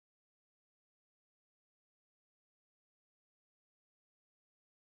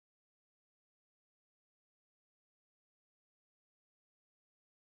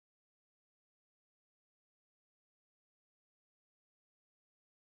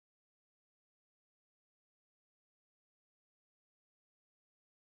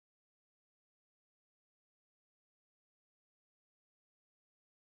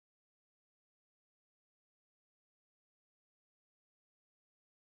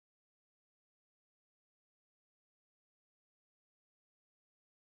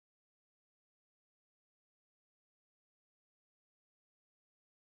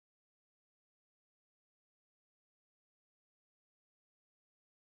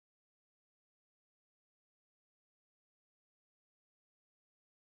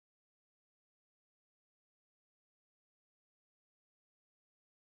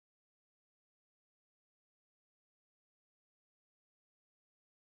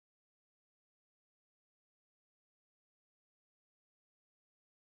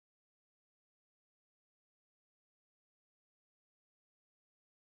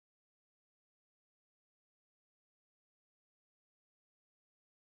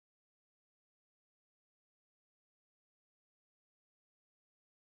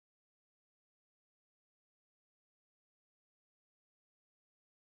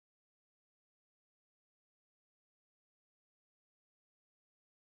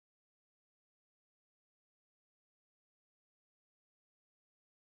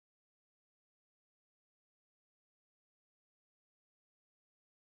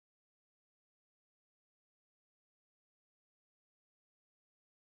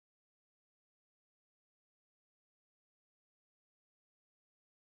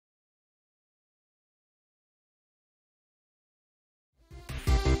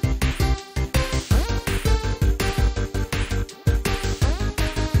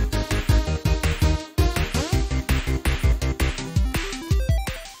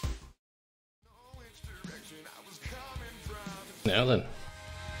Now then,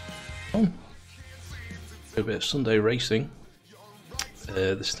 a bit of Sunday racing.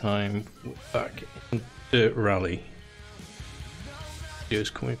 This time we're back in Dirt Rally. Video's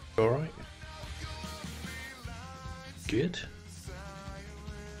coming alright. Good.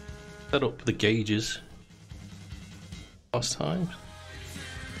 Set up the gauges last time.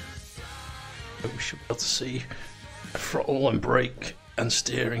 But we should be able to see throttle and brake and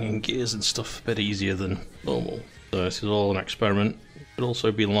steering and gears and stuff a bit easier than normal. So this is all an experiment. It could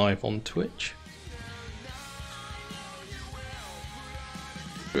also be live on Twitch.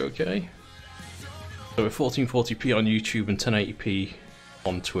 Okay. So we're 1440p on YouTube and 1080p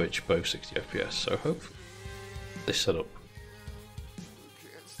on Twitch, both 60 FPS. So hopefully this setup.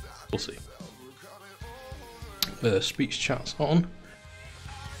 We'll see. Speech chat's on.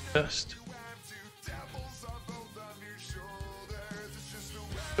 Test.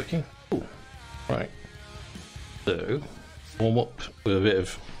 Working. Cool. Right. So warm up with a bit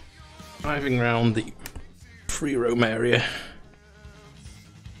of driving around the free roam area.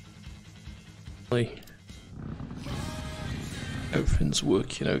 Everything's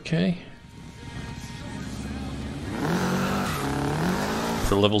working okay. If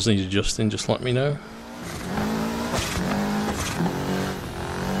the levels need adjusting, just let me know.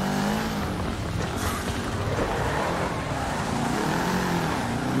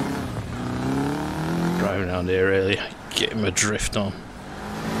 Driving around here really, getting my drift on.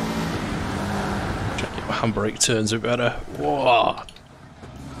 Try to get my handbrake turns a bit better. Whoa!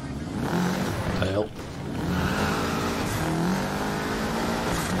 Fail.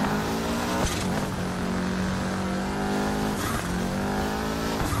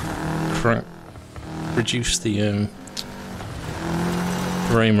 Reduce the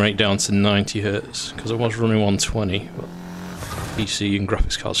frame rate down to 90 Hz because I was running 120, but PC and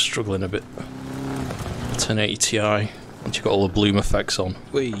graphics cards struggling a bit. 1080 Ti, once you've got all the bloom effects on.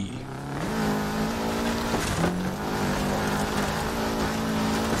 Whee!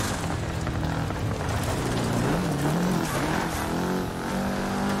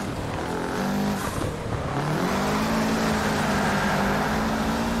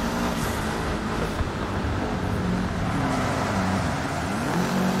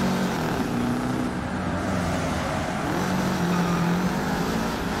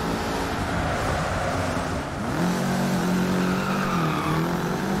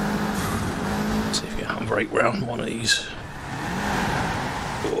 Break round one of these.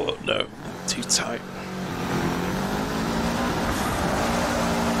 Oh no, too tight.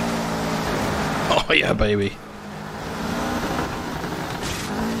 Oh yeah, baby.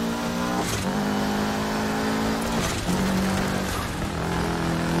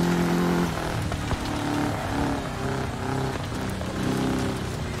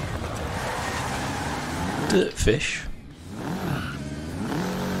 Dirt fish.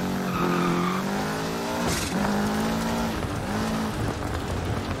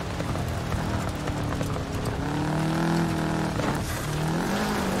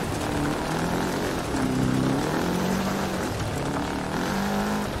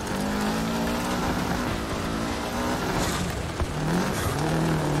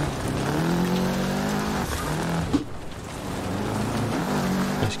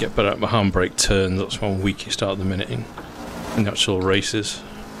 Get better at my handbrake turns, that's one weakest out of the minute in actual races.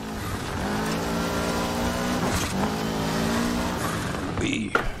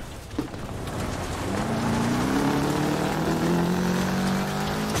 Whee.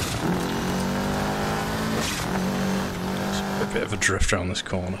 A bit of a drift around this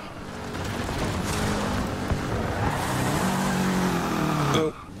corner.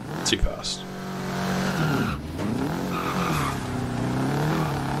 Oh, too fast.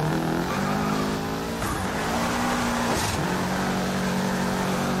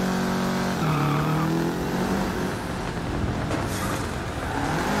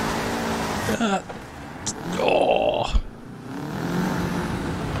 Oh.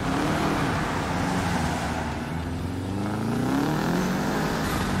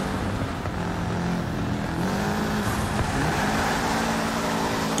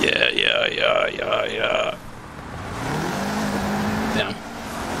 Yeah. Damn.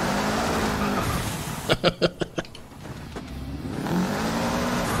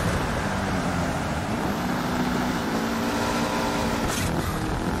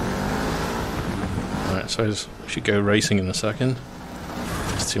 Alright, so we should go racing in a second.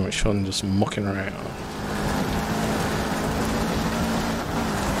 It's too much fun just mucking around.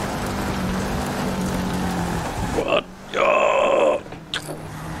 What? Oh!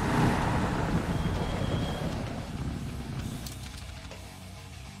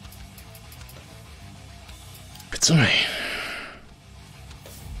 It's alright.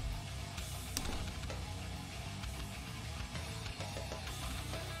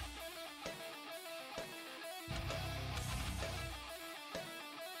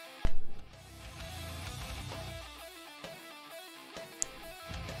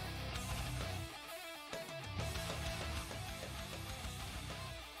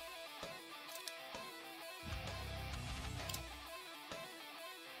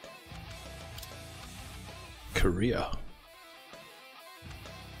 Korea.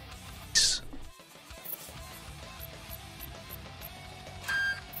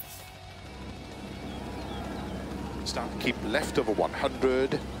 Start, keep left over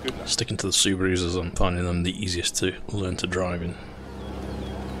 100. Good luck. Sticking to the Subarus as I'm finding them the easiest to learn to drive in.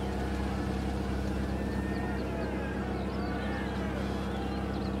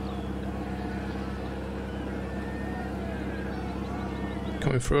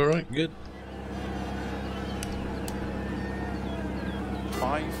 Coming through alright, good.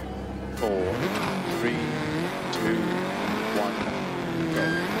 5, 4, 3, 2, 1, go.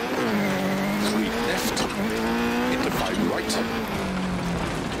 3 left, into 5 right.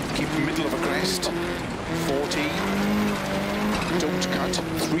 Keep middle of a crest. 40. Don't cut.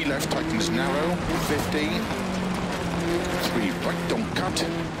 3 left, tightens narrow. 50. 3 right, don't cut.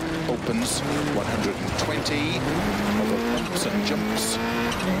 Opens 120. Over bumps and jumps.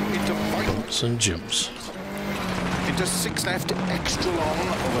 Into 5. Bumps and jumps. Into 6 left, extra long,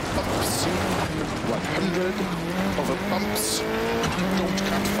 over bumps, 100, over bumps, don't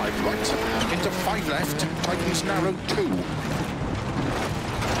cut, 5 right, into 5 left, tightens narrow, 2.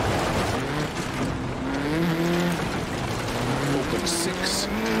 Open 6,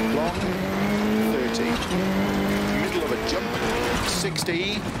 long, 30, middle of a jump,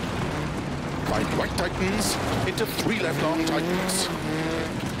 60, 5 right tightens, into 3 left long tightens,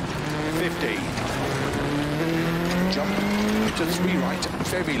 50. Jump into 3 right,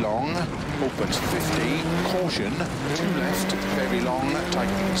 very long, opens 50, caution, 2 left, very long,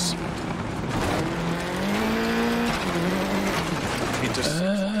 tightens. Into 6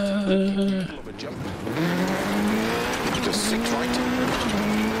 right, middle of a jump, into 6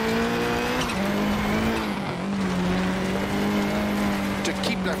 right, to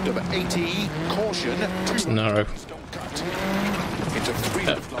keep left over 80, caution, 2 narrow. Don't cut. Into 3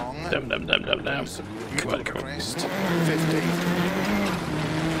 left long. Down. Come on. Crest, 50.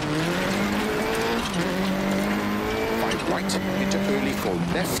 5 right, into early 4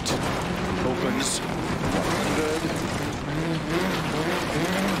 left. Opens 100.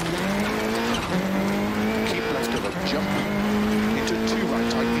 Keep left of a jump. Into 2 right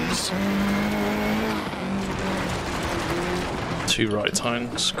tightens. 2 right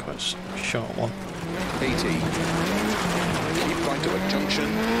tightens, quite a sharp one. 80. Keep right of a junction,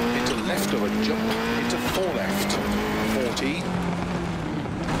 into left of a jump, into 4 left, 40,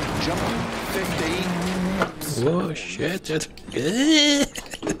 jump, 50, Whoa, shit.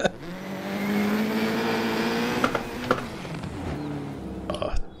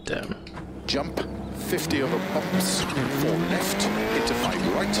 Oh, damn. jump, 50 over bumps, 4 left, into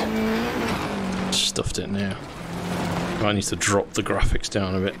 5 right, Stuffed it now. I need to drop the graphics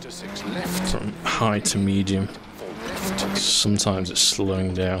down a bit into 6 left, from high to medium. 4 left, Sometimes it's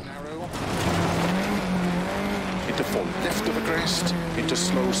slowing down. narrow, into 4 left of a crest, into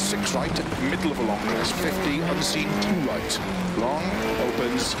slow 6 right, middle of a long crest, 50, unseen 2 right, long,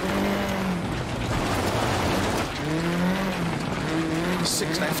 opens,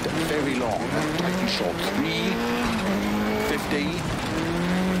 6 left, very long, tighten short 3, 50,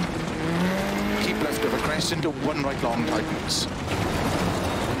 keep left of a crest into 1 right long tightens,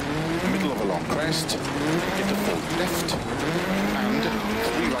 middle of a long crest, into 4 left, and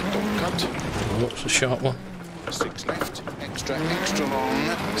 3 right don't cut, What's a sharp one? 6 left, extra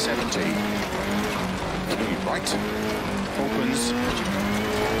long, 70, 3 right, opens,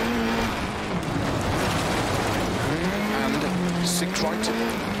 and 6 right,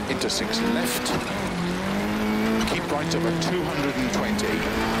 into 6 left, keep right over 220,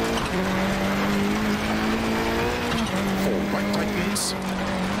 4 right tightens,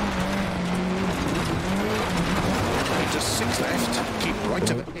 into 6 left, keep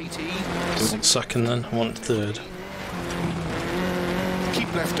right over 80, One second then, I want third.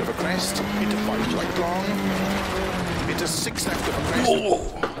 keep left of a crest, into 5 right long, into 6 left of a crest, Oh.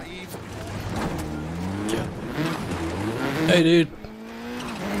 5, Hey dude.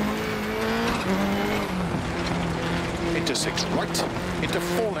 into 6 right, into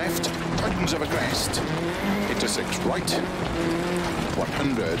 4 left, tightens of a crest, into 6 right,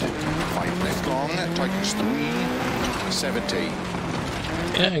 100, 5 left long, tightens 3, 70,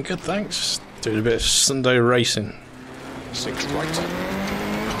 Yeah, good, thanks. Doing a bit of Sunday racing. 6 right,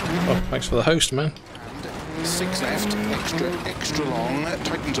 Oh, thanks for the host, man. and 6 left, extra long,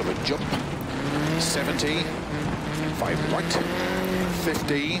 tightens of a jump, 70, 5 right,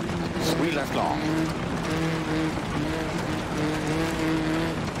 50, 3 left long.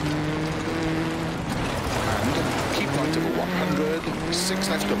 And keep right over 100, 6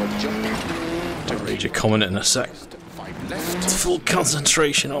 left of a jump, I'll read your comment in a sec. 5 left, Full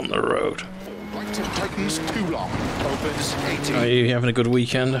concentration on the road. 4 right, tightens 2 long, opens 80. Are you having a good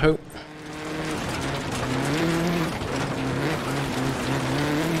weekend, I hope? 4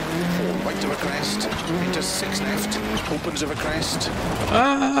 right of a crest, into 6 left, opens of a crest.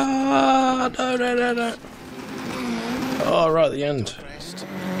 Ah, no. Oh, right at the end. Crest,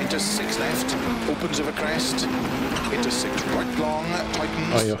 into 6 left, opens of a crest, into 6 right long,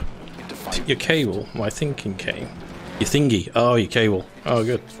 tightens. Oh, into 5 your cable, my thinking came. Your thingy. Oh, your cable. Oh,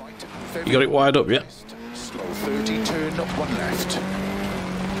 good. You got it wired up, yeah? Slow 30, turn 1 left.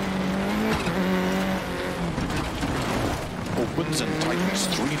 Opens and tightens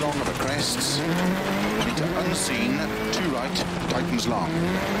 3 long of a crests. Into unseen, 2 right, tightens long.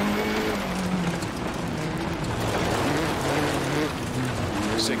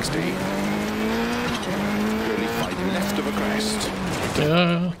 .60. Early 5 left of a crest.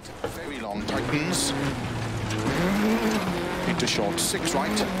 Yeah. Very long tightens. Into short 6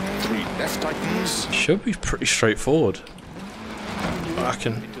 right, 3 left tightens. Should be pretty straightforward. I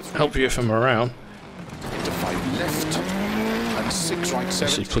can help you if I'm around. Into 5 left and 6 right,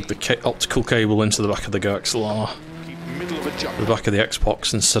 7. So you plug the optical cable into the back of the XLR, Keep middle of a jump. the back of the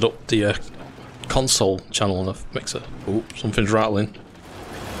Xbox, and set up the console channel on the mixer. Oh, something's rattling.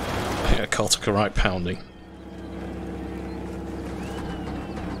 I think a car took a right pounding.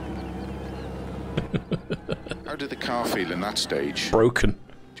 How did the car feel in that stage? Broken.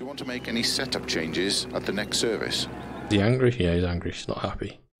 Do you want to make any setup changes at the next service? Is he angry? Yeah, he's angry. He's not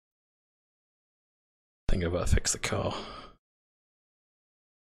happy. I think I better fix the car.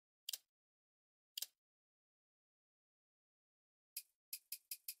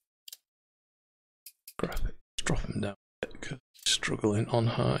 Graphics. Drop him down a bit because he's struggling on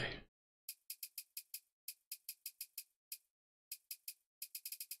high.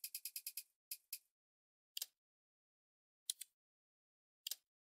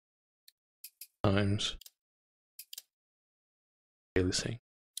 Times. Really see.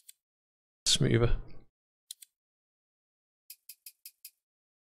 Smoother.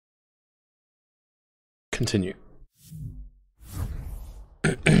 Continue.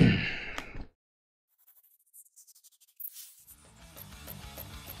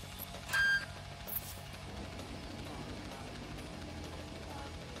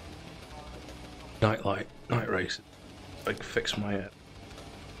 Nightlight, night race. I can fix my head.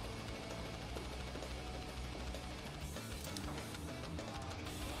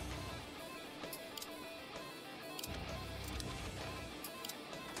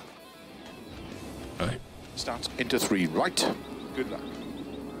 Right. Start into 3 right. Good luck.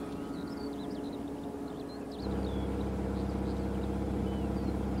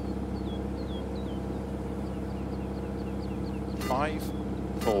 Five,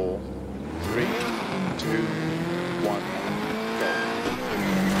 4, 3, 2, 1, go.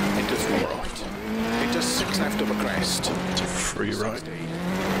 Into 3 right. Into 6 left of a crest. 3 right. 60.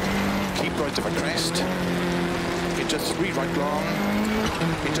 Keep right of a crest. Into 3 right long.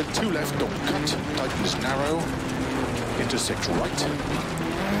 Into 2 left, don't cut. Tightens narrow. Into 6 right.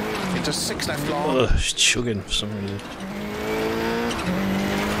 Into 6 left long. Ugh, it's chugging for some reason.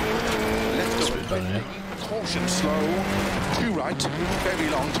 Left of better, yeah. Caution slow. 2 right. Very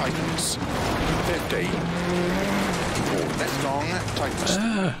long tightens. 50. 4 left long. Tightens.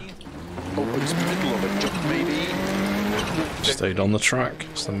 Opens middle of a jump maybe. Stayed on the track.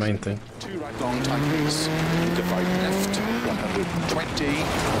 That's the main thing. 2 right long tightens. Into 5 left. 120.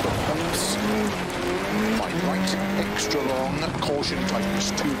 Over bumps. 5 right. Extra long. Caution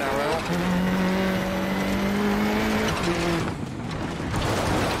tightens. Too narrow.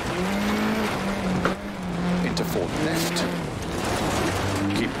 Into 4 left.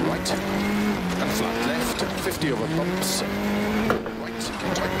 Keep right. And flat left. 50 over bumps.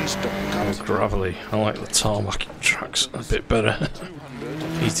 Right. Tightens. Don't cut. Oh, gravelly. I like the tarmac tracks a bit better.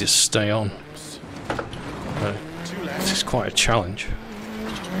 200. Easy to stay on. This is quite a challenge.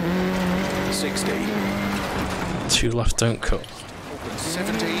 60. 2 left, don't cut. Open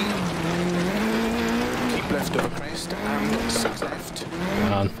 70. Keep left of a crest and 6 left.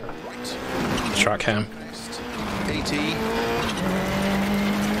 Man, Right. track ham. Crest. 80.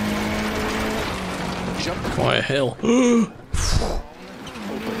 Jump. Quite a hill. Opens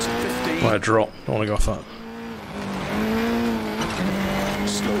 50. Quite a drop. Don't want to go off that.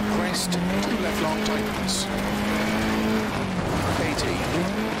 Slow crest. 2 left long tightens. 80.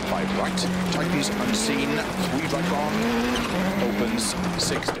 5 right. Tightens unseen. 3 right long. Opens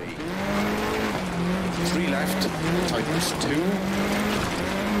 60. 3 left. Tightens 2.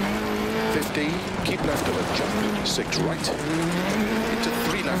 50. Keep left of a jump. 6 right. Into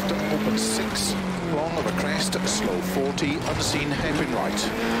 3 left. Opens 6. Long of a crest. Slow 40. Unseen hairpin right.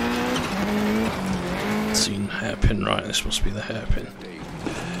 Seen hairpin, right? This must be the hairpin.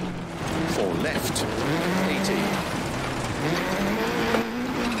 4 left, 80.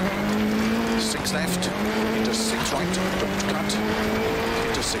 6 left, into 6 right, don't cut.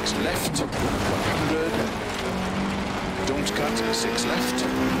 Into 6 left, 100. Don't cut, 6 left,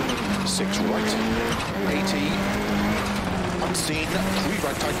 6 right, 80. Unseen, 3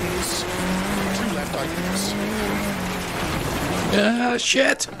 right tightens, 2 left tightens. Ah,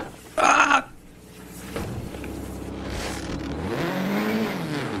 shit! Ah!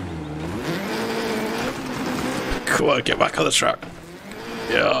 Come on, get back on the track.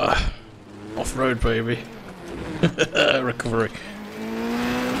 Yeah. Off-road, baby. Recovery.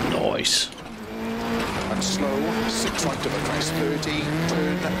 Nice. And slow, 6 right to the crest, 30,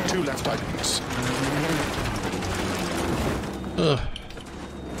 turn, 2 left tightens. Ugh.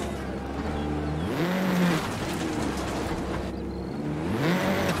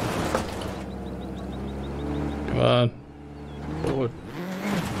 Come on. Forward.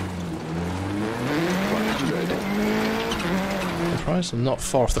 100. I'm surprised I'm not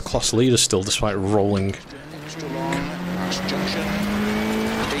far off the class leader still, despite rolling. Extra long, past junction,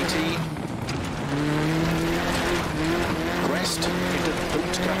 80. Crest, into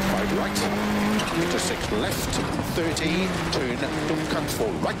don't cut 5 right. Into 6 left, 30. Turn, don't cut 4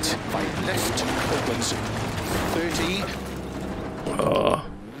 right. 5 left, opens 30. Oh.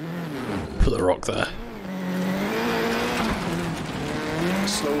 Put the rock there.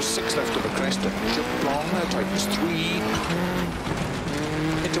 Slow 6 left of the crest, jump long, tightens 3.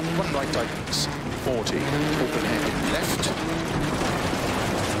 Into 1 right tightens, 40. Open hairpin left.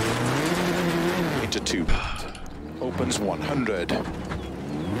 Into 2. Opens 100.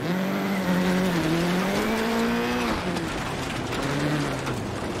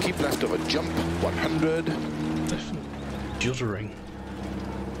 Keep left of a jump, 100. Juddering.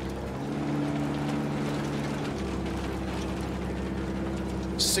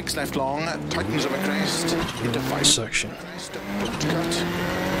 6 left long, tightens of a crest, into 5 Section. crest, don't cut,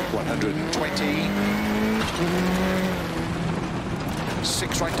 120.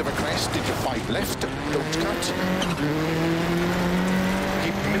 6 right of a crest, into 5 left, don't cut.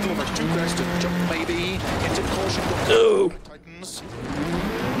 Keep middle of a 2 crest and jump maybe, into caution, No! tightens.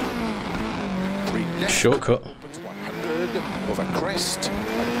 3 left, Shortcut. opens 100, of a crest,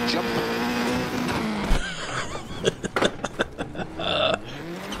 and jump.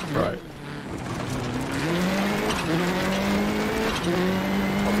 Right.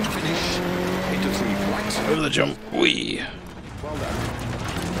 Of the finish, into 3 right. Over the jump. Wee. Well done.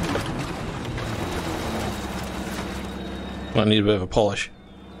 Might need a bit of a polish.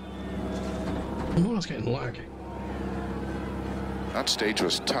 Oh, it's getting laggy. That stage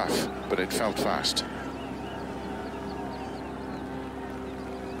was tough, but it felt fast.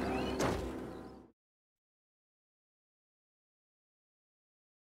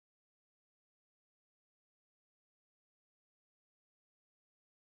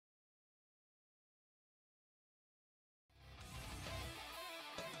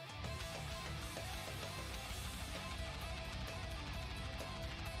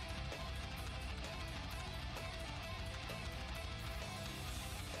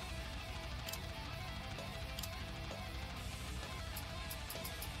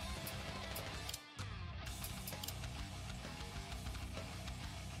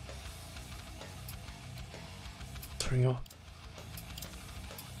 Turning off.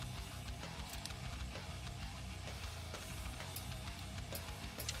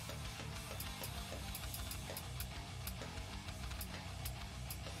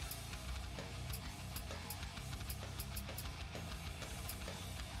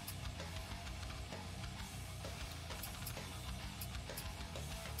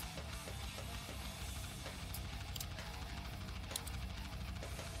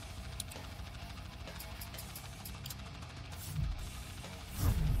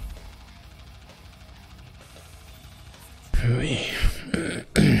 Ooh-wee.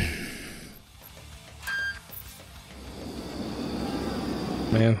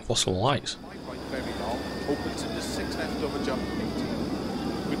 Man, what's the lights? Right very long, opens into 6 left over jump, 80.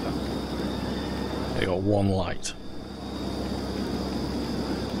 Good luck. They got 1 light.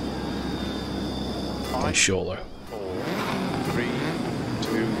 I'm sure though. 4, 3,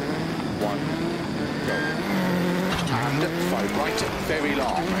 2, 1, go. And 5 right, very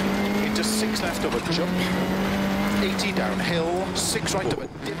long. Into 6 left of a jump. 80 downhill, 6 right of a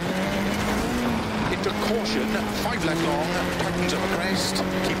dip. Into caution, 5 left long, tightens of a crest.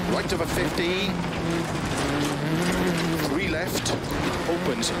 Keep right of a 50. 3 left,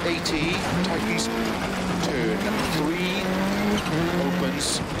 opens 80, tightens, turn 3,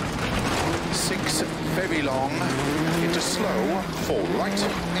 opens 6, very long, into slow, 4 right,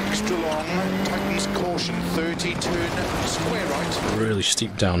 extra long, tightens caution, 30, turn, square right. Really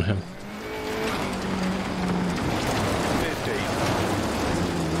steep downhill.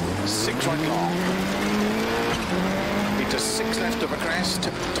 50, 6 right long, into 6 left over crest,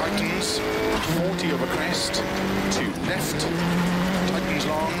 tightens, 40 over crest, 2 left, tightens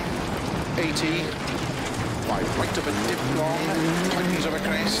long, 80, 5 right of a dip long, tightens over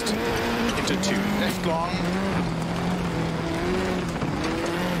crest, into 2 left long,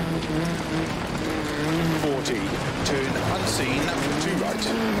 40, turn unseen, 2 right,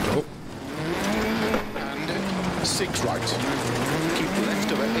 Oh, and 6 right, keep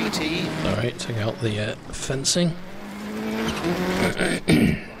left over 80, alright, take out the fencing.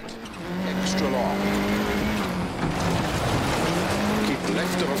 extra long, keep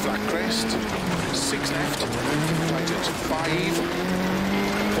left over flat crest, 6 left, tightens 5,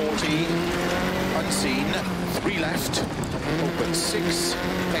 40, unseen, 3 left, open 6,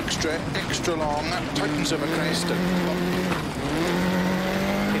 extra long, tightens over crest and bump.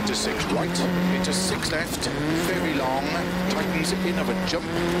 Into 6 right, into 6 left, very long, tightens in of a jump.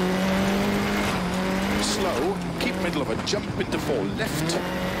 Slow, keep middle of a jump into 4 left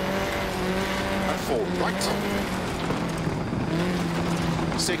and 4 right.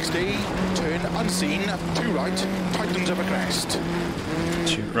 60, turn unseen, 2 right, tightens over crest.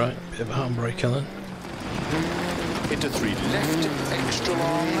 2 right, bit of a handbrake then. Into 3 left, extra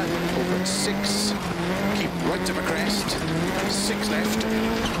long, open 6, keep right of a crest, 6 left,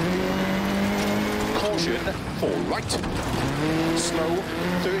 caution, 4 right, slow,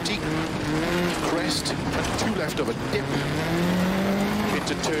 30, crest, and 2 left of a dip,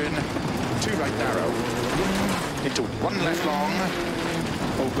 into turn, 2 right narrow, into 1 left long,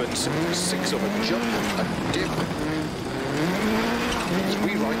 opens 6 of a jump, and dip,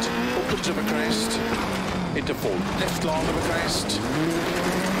 3 right, opens of a crest, into 4 left long of a crest,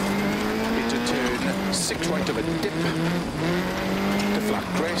 into turn 6 right of a dip, to flat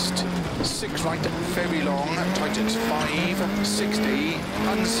crest, 6 right very long, tightens 5, 60,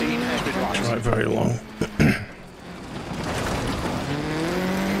 unseen hairpin right. Right, very long.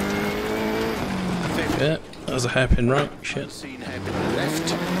 50, Yeah, there's a hairpin right. Shit. unseen hairpin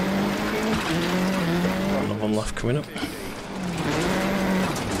left, Another one left coming up.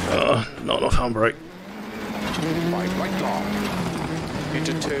 Not enough handbrake. 5 right long,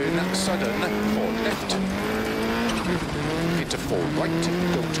 into turn sudden, 4 left, into 4 right,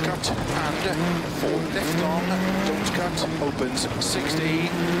 don't cut, and 4 left long, don't cut, opens 60,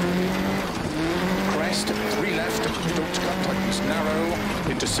 crest, 3 left, don't cut, tightens narrow,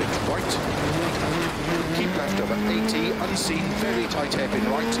 into 6 right, keep left over 80, unseen, very tight hairpin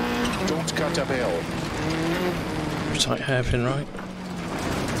right, don't cut uphill. Tight hairpin right.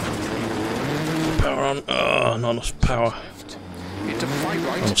 Power on. Oh, not enough power. Into 5 Not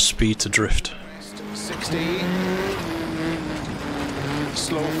right, enough speed to drift. 60,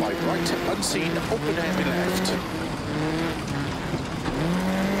 slow 5 right, unseen, open hairpin left.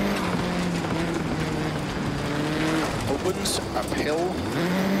 Opens, uphill,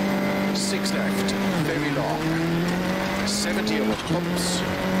 6 left, very long, 70 over bumps,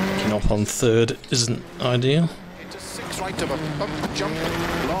 Getting up on third isn't ideal. into 6 right of a bump, jump,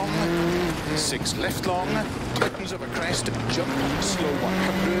 long, 6 left long, tightens over crest, jump, slow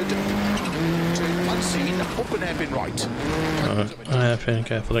 100, turn unseen, open hairpin right, Hairpin,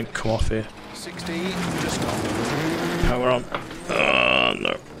 careful, don't come off here. 60, just off. Power on. Oh,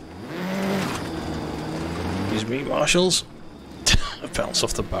 no. These meat marshals. I bounced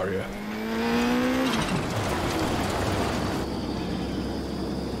off the barrier.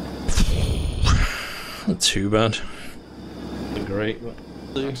 Not too bad. Not great, but.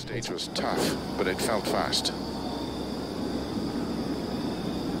 That stage was tough, but it felt fast.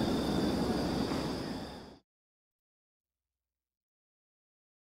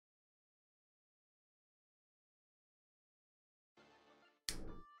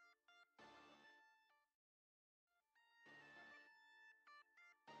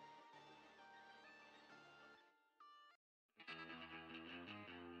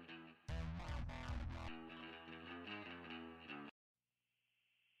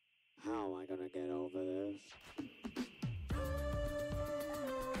 How am I gonna get over this?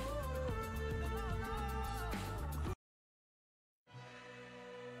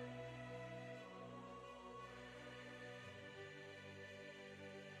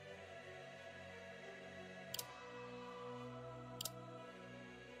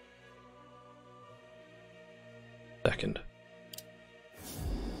 Second.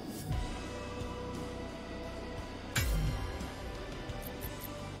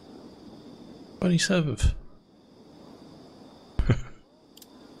 27th.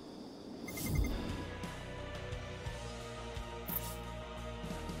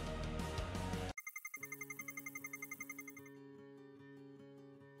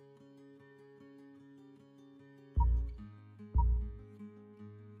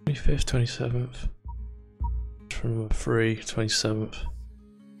 Fifth, 27th. From 3, 27th.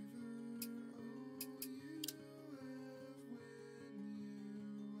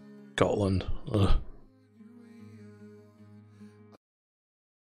 Scotland. Ugh.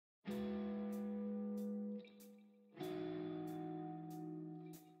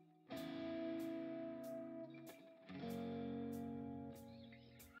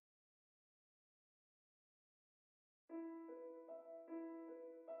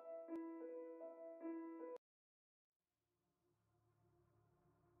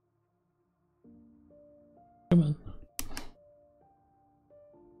 Come on.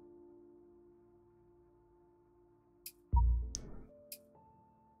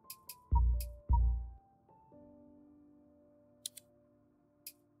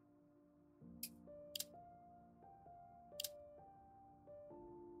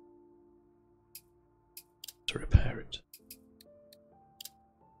 To repair it.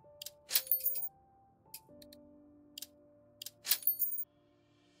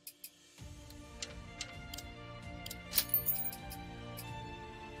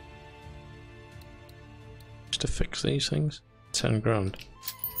 To fix these things, 10 grand.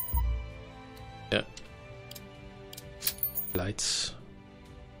 Yeah. Lights.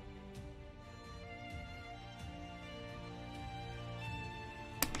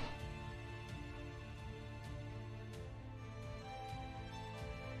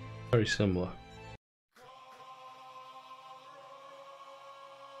 Very similar.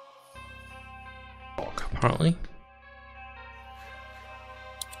 Rock, apparently.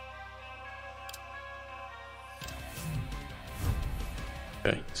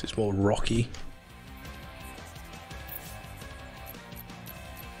 Okay, this is more rocky.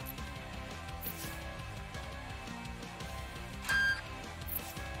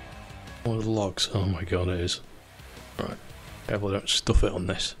 One of the logs. Oh my god, it is. Right, careful, don't stuff it on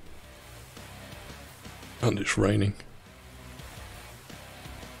this. And it's raining.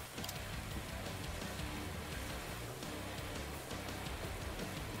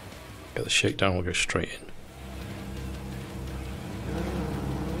 Get the shakedown, we'll go straight in.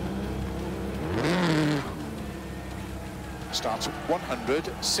 Starts at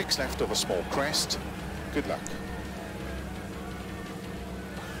 100, 6 left of a small crest. Good luck.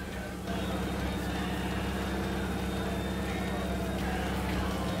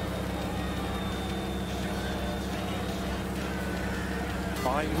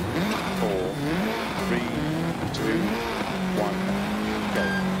 Five, 4, 3, 2, 1, go.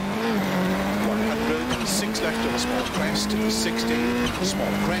 100, 6 left of a small crest, 60,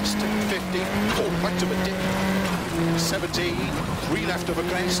 small crest, 50, 4 right of a dip, 70, 3 left of a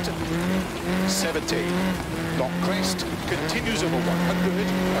crest, 70, long crest, continues over 100,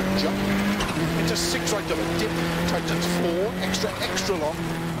 a jump, into 6 right of a dip, tightens 4, extra long,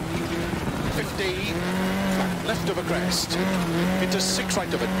 50, flat left of a crest, into 6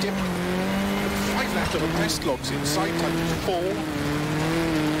 right of a dip, 5 left of a crest, logs inside, tightens 4,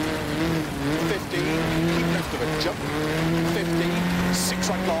 50, keep left of a jump, 50, 6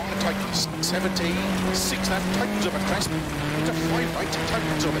 right long, tightens 70, 6 left, tightens of a crest, into 5 right,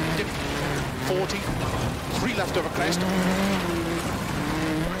 tightens of a dip, 40, 3 left of a crest,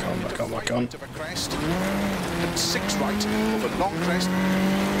 Back on. Right of a crest, and 6 right of a long crest,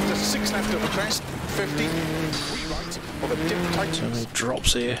 into 6 left of a crest, 50, 3 right of a dip, tightens. So many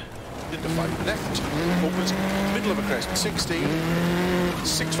drops here. Into 5 left, opens middle of a crest, 60,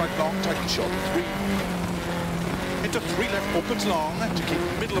 6 right long, tighten short, 3, into 3 left, opens long, to keep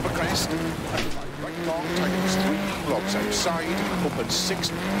middle of a crest, and 5 right long, tightens 3, logs outside, opens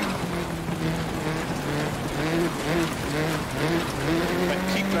 6, and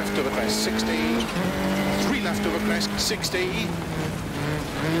keep left of a crest, 60, 3 left of a crest, 60,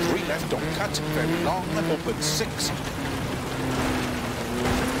 3 left, don't cut, very long, opens 6,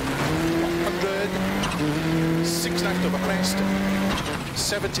 6 left of a crest,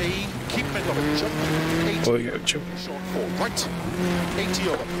 70, keep middle of a jump, 80, Oh, yeah, jump. short 4 right, 80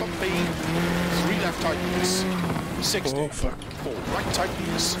 over bumpy, 3 left tightens, 60, Oh, fuck. 4 right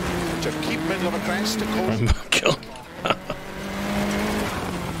tightens, to keep middle of a crest, Oh my god.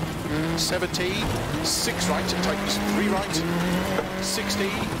 70, 6 right, tightens 3 right, 60,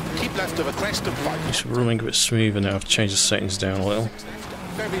 keep left of a crest and 5. It's running a bit smoother now. I've changed the settings down a little.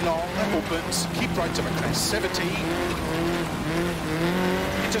 Very long, opens, keep right of a crest, 70,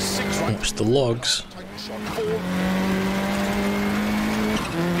 into 6 right. Watch the logs. Tightens short 4.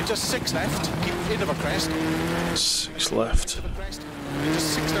 Into 6 left, keep in of a crest. 6 left. Of a crest. Into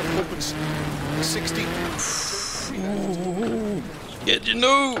 6 left, opens 60. Ooh, yeah, you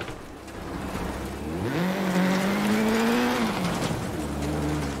know.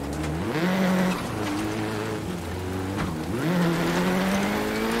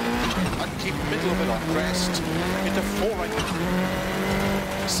 And keep middle of it on crest. Into 4 right.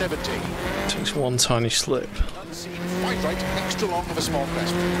 70. Takes one tiny slip. Unseen, 5 right, extra long of a small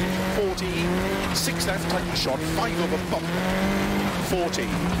crest. 40, 6 left, tighten short, 5 over bump. 40,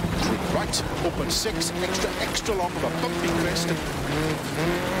 3 right, open 6, extra long of a bumpy crest.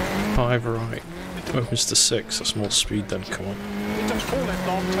 5 right. Opens to 6. That's more speed then, come on. Into 4 left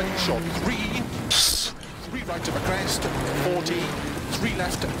long, tighten short, 3 right of a crest. 40, 3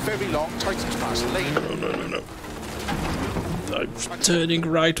 left, very long, tightens past lane. No. I'm turning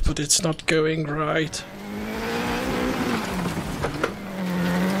right, but it's not going right.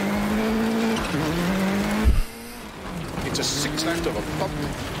 Into 6 left of a bump.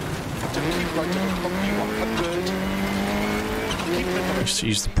 To keep right of a bumpy 100. Keep middle of I a used to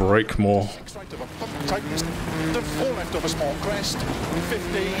use the brake more. 6 right of a bump, tightens. To 4 left of a small crest.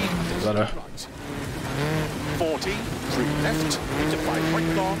 50. Better. Right. 40, 3 left, into 5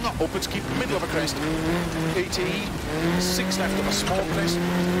 right long, opens, keep middle of a crest. 80, 6 left of a small crest,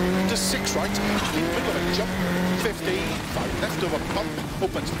 into 6 right, keep middle of a jump. 50, 5 left of a bump,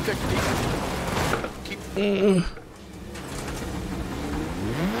 opens 50. Keep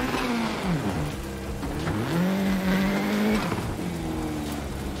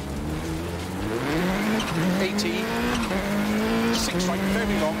 80, 6 right,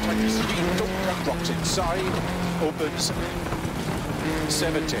 very long, tightens 3, don't cut rocks inside, opens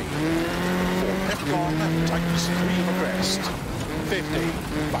 70, 4 left long, tightens 3 of a crest, 50,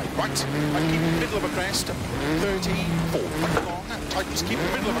 5 right, and keep middle of a crest, 30, 4 right long, tightens, keep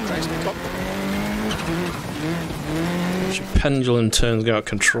middle of a crest, bump, If your pendulum turns out of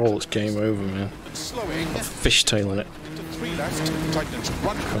control, it's game over, man. and slowing, Fishtailing it. into 3 left, tightens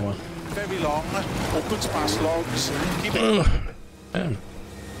 1, Come on. very long, opens past logs, keep it. Ugh. Damn.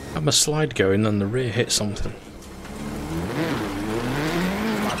 Had my slide going and the rear hit something.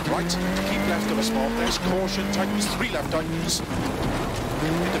 Flat right, keep left of a small crest, caution, tightens, 3 left tightens.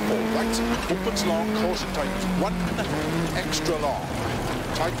 Into 4 right, opens long, caution, tightens, 1 extra long,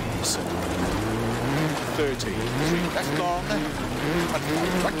 tightens. 30, 3 left long, and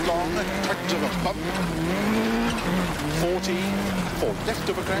 5 right long, tightens of a bump. 40, 4 left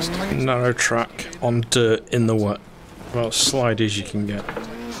of a crest, tightens. Narrow track on dirt in the wet. About slide as you can get.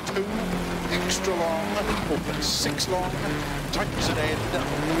 2 extra long, opens 6 long, tightens an end.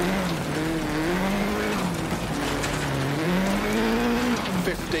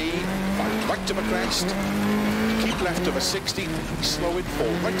 50, 5 right of a crest, keep left of a 60, slow it 4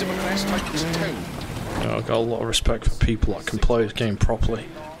 right of a crest, tightens 2. I've got a lot of respect for people that can play this game properly.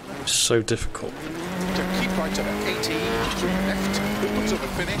 It's so difficult. To keep right of an 80, 3 left, opens of a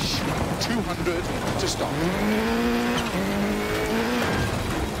finish, 200 to stop.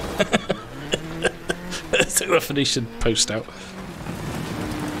 Took the finishing post out.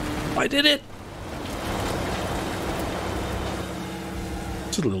 I did it!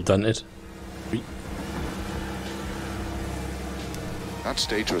 It's a little dented. That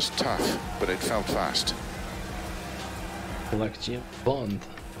stage was tough, but it felt fast. Like James Bond.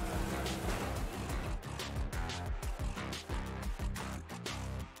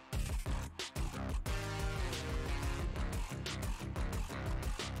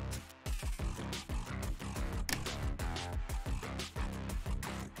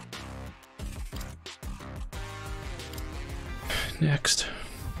 Next.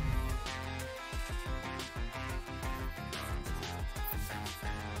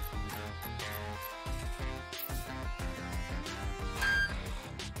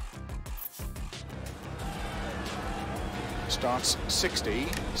 Starts 60,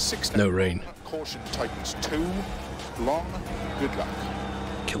 6 No rain. Caution tightens 2, long, good luck.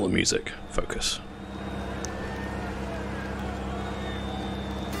 Killer music. Focus.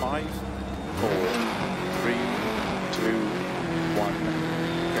 5, 4, 3, 2, 1,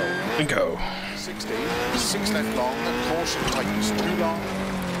 go. And go. 60, 6 left long, caution tightens 2 long,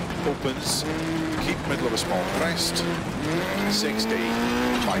 opens, keep middle of a small crest, 60,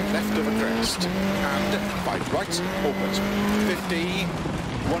 5 left of a crest, and 5 right, opens, 50,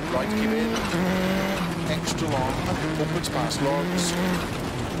 1 right, keep in, extra long, opens past logs,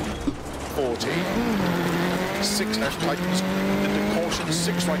 40, 6 left tightens, into caution. caution,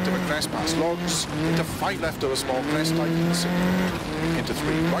 6 right of a crest past logs, into 5 left of a small crest, tightens, into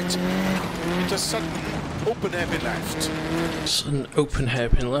 3 right, into sudden open hairpin left. Sudden open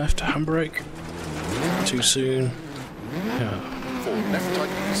hairpin left, handbrake. Too soon. Yeah. 4 left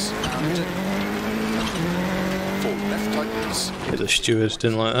tightens, and 4 left tightens. Yeah, the stewards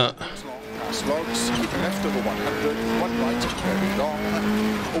didn't like that. Past logs, keep left over 100, 1 right, very long,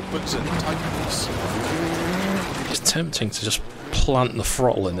 opens and tightens. It's tempting to just plant the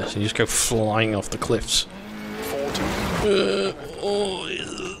throttle in this and just go flying off the cliffs. 40.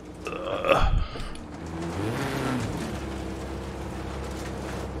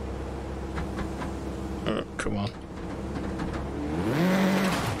 Come on.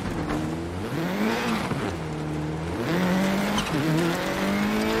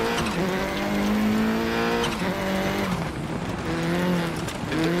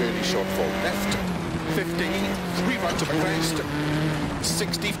 Into early short 4 left, 50, 3 right of a crest,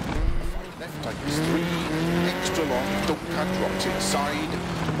 60, 5 left tightens 3, extra long, don't cut, rocks inside,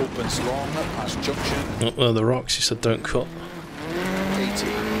 opens long, past junction, Oh, the rocks, he said don't cut. 80,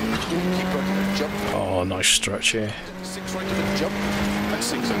 keep right of a jump, Oh, nice stretch here. 6 right of a jump, and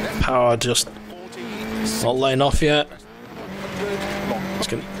 6 left, Power just 40, not laying off yet. 100,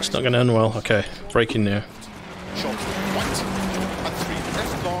 long, It's not going to end well. Okay, braking now. short right, and 3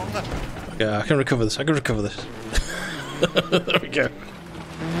 left long, Yeah, I can recover this. There we go.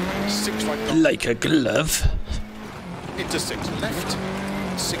 6 right long, Like a glove. into 6 left,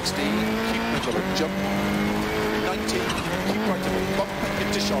 60, keep middle of a jump, 90, keep right of a bump,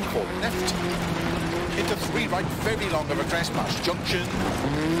 into short 4 left, into 3 right, very long of a crest past junction,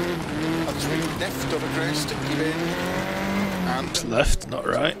 and 3 left of a crest, keep in, and Left, not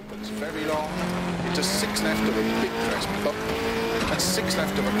right. it's very long, into 6 left of a big crest bump, and 6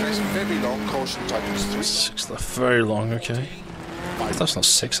 left of a crest, very long, caution tightens 3, 6 left, very long, okay. 5 That's not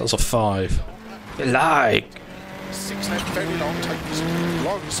 6, that's a 5. Like 6 left, very long, tightens,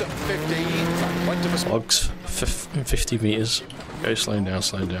 logs 50, flat right of a small, logs, 50 meters. Okay, slowing down,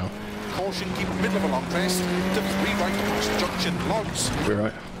 slowing down. caution, keep middle of a long crest, to 3 right past junction, logs, Be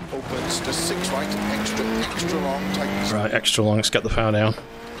right. opens to 6 right, extra long, tightens, Right, extra long. Let's get the power down.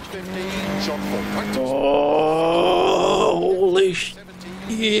 50, short 4 right, Oh, holy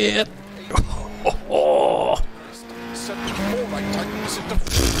shit! Oh, 4 right, tightens into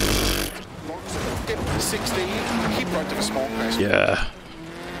logs, dip 60, keep right of a small crest, yeah.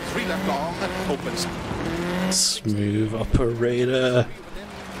 3 left long, opens, Smooth operator.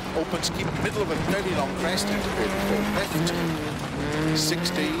 opens, keep middle of a very long crest, into 4 left,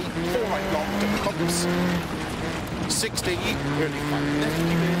 60, 4 right long to bumps, 60, early 5 left,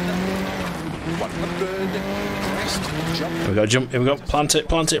 keep in, 100, crest, jump, Here we go, jump. Here we go. Plant it,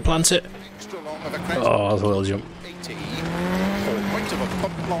 plant it, plant it. extra long of a crest, Oh, that's a little jump. 80, 4 right of a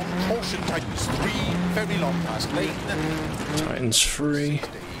bump long, caution tightens 3, very long past lane, Titans 3.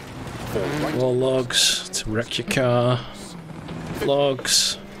 4 right, More logs to wreck your car.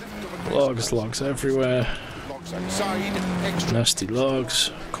 Logs. Logs everywhere. logs outside, extra Nasty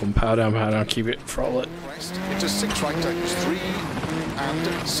logs. Come power down, keep it, throttle it. crest, into 6 right tightens 3,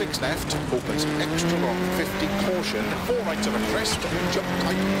 and 6 left, opens extra long, 50, caution, 4 right of a crest, jump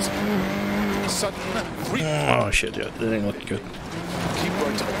tightens, sudden, 3, Oh shit, yeah, that ain't looking good. keep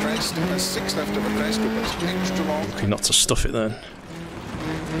right of a crest, and 6 left of a crest, opens extra long, Okay, not to stuff it then.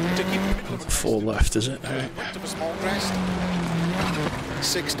 to keep middle of a 4 left, is it? Alright. right of a small crest,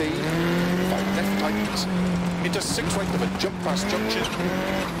 60, 5 left tightens, into 6 right of a jump past junction,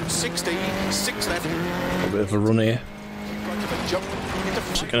 60, 6 left, A bit of a run here. keep right of a jump, into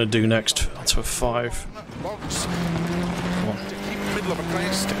What's it 5 going to do next? Onto a 5. logs, Come on, to keep middle of a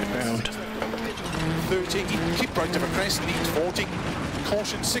crest, round. 30, keep right of a crest, leads 40,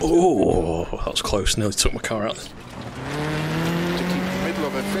 caution 60, Oh, that was close. Nearly took my car out. to keep middle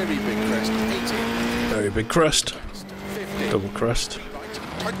of a very big crest, 80, Very big crest. 50, Double crest. right,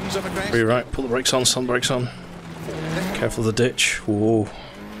 tightens of a crest, Be right. Pull the brakes on. Sun brakes on. 4 left, Careful of the ditch. Whoa.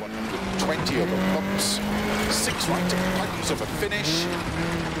 120 of the bumps, 6 right, tightens of a finish,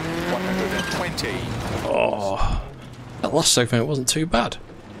 120, Oh, that last segment wasn't too bad.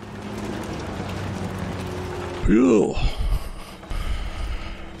 Phew.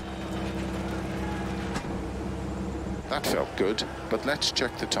 that felt good, but let's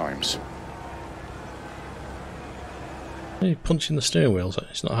check the times. Hey, punching the steering wheels.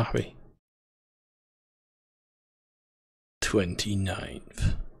 He's not happy.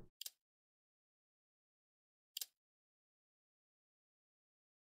 29th.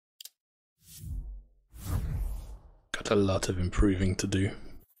 Got a lot of improving to do.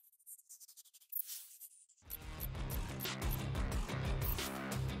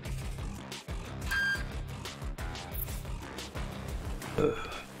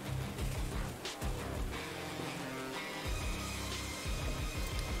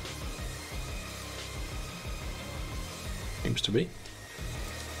 Seems to be.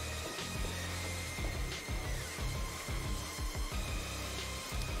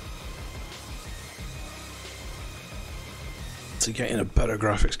 To getting a better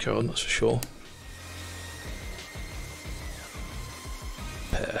graphics card, that's for sure.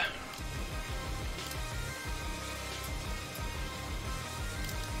 Pair.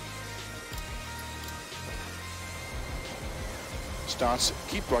 Starts,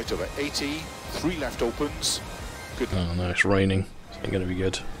 keep right over 80, 3 left opens. Good. Oh no, it's raining. It's not going to be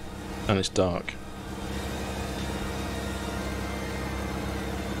good. And it's dark.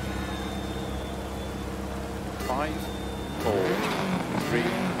 Five, 4, 3,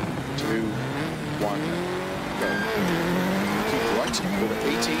 2, 1, go. Keep right over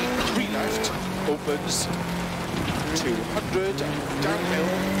 80, 3 left, opens, 200, downhill,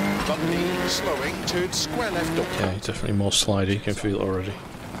 bumpy, slowing, turn square left up. Okay, definitely more slidey, you can feel it already.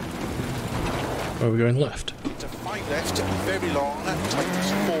 Where are we going left? Into 5 left, very long,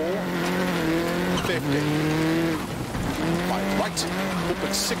 tightens 4, 50. 5 right,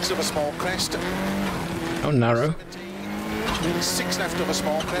 opens 6 of a small crest. How narrow. 6 left of a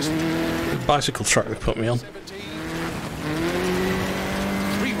small crest. The bicycle track they put me on. 70.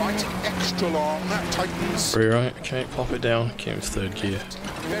 3 right, extra long, tightens. 3 right, okay, pop it down, keep in 3rd gear.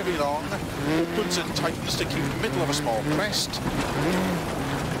 Very long, opens and tightens to keep middle of a small crest.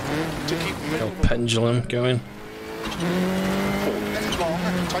 To keep middle Little pendulum going. 4 left long,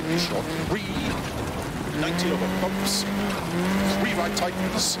 tightens short 3. 90 over bumps. 3 right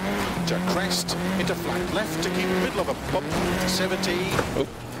tightens to crest into flat left to keep middle of a bump. 70. Oh,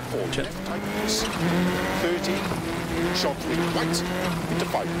 4 left tightens. 30. Short 3 right into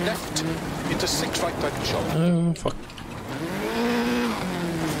 5 left into 6 right tightens short. oh fuck.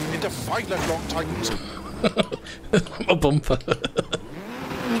 Into 5 left long tightens. A bumper.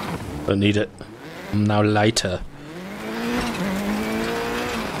 Don't need it. I'm now lighter.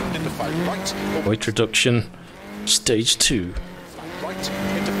 Into 5 right. Weight reduction. Stage 2. Right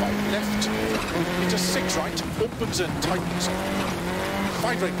into 5 left into 6 right. Opens and tightens.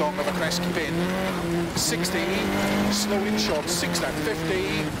 5 right long of a crest, keep in. 60. Slow in short 6 left.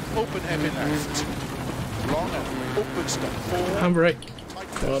 50. Open heavy left. Long and opens to 4. Handbrake.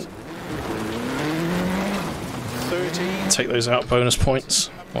 Come on. 30. Take those out bonus points.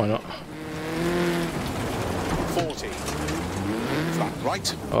 Why not? 40. Flat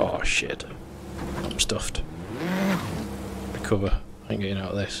right. Oh shit. I'm stuffed. Recover. I ain't getting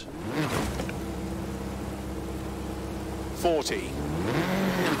out of this. 40.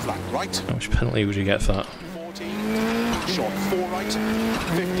 Flat right. How much penalty would you get for that? 40. Short 4 right.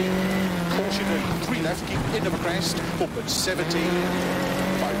 50. Caution early 3 left. Keep in of a crest. Open 70.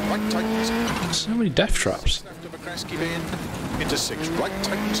 5 right tightens. So many death traps. Left of a crest. Keep in. Into 6 right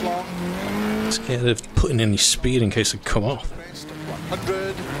tightens long. Scared of putting any speed in case they come off. Crest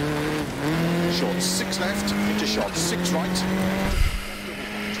 100. Short 6 left. Into short 6 right.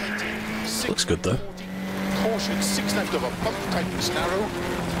 6 Looks good though. Caution 6 left of a bump tightens narrow.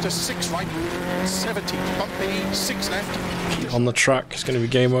 To 6 right. 70 bumpy. 6 left. Keep on the track. It's going to be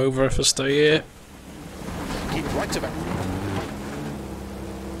game over if I stay here. Keep right of it.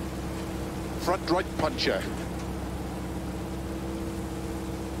 Front right puncher.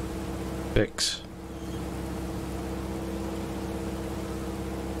 Fix.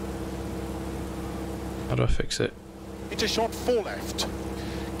 How do I fix it? Into short 4 left.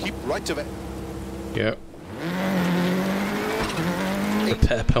 Keep right of it. Yeah.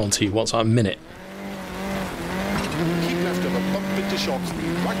 Repair penalty. What's that? A minute? Keep left of a bump into short 3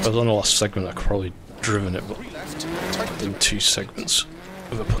 right. If I was on the last segment, I could probably driven it, but 3 left. Tight in 2 segments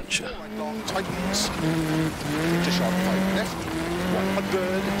of a puncher. right long tightens. Into short 5 left.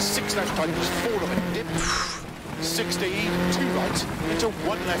 100. 6 left tightens. 4 of a dip. 60. 2 right. Into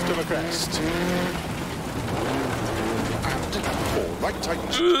 1 left of a crest. And 4 right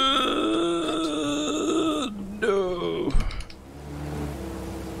tightens. No.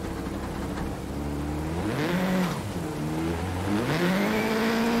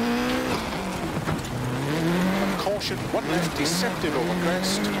 Caution 1 left. Deceptive over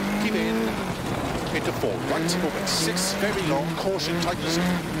crest. Keep in. Into 4 right. Over 6. Very long. Caution tightens.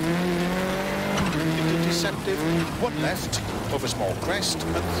 Into deceptive. 1 left. Over small crest.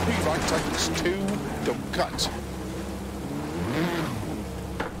 And 3 right tightens. 2. Don't cut.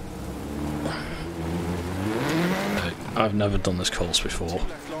 I've never done this course before.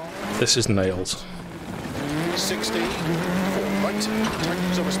 Left long. This is nails. 60. 4 right.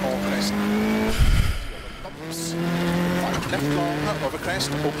 Tightens over small crest. Bumps. 5 left long over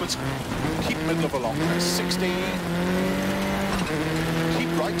crest, opens, keep middle of a long crest, 60, keep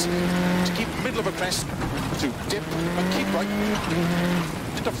right, to keep middle of a crest, to dip, and keep right,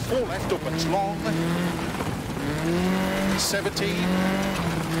 into 4 left, opens long, 70,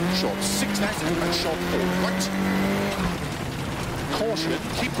 short 6 left, and short 4 right, caution,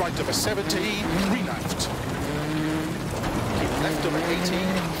 keep right over 70, 3 left, keep left over 80,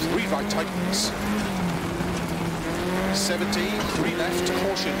 3 right tightens, 70, 3 left,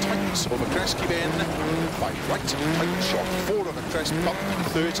 caution, tightens over crest, keep in, 5 right, tighten short, 4 over crest, bump,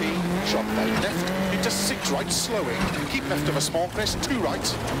 30, short 5 left, into 6 right, slowing, keep left of a small crest, 2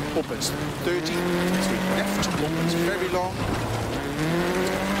 right, opens, 30, 3 left, opens very long,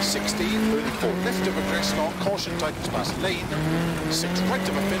 60, early 4 left of a crest long, caution, tightens past lane, 6 right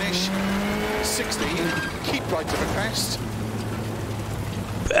of a finish, 60, keep right of a crest,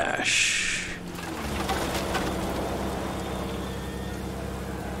 bash.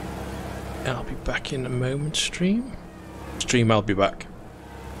 I'll be back in a moment, stream. I'll be back.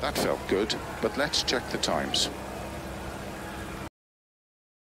 that felt good, but let's check the times.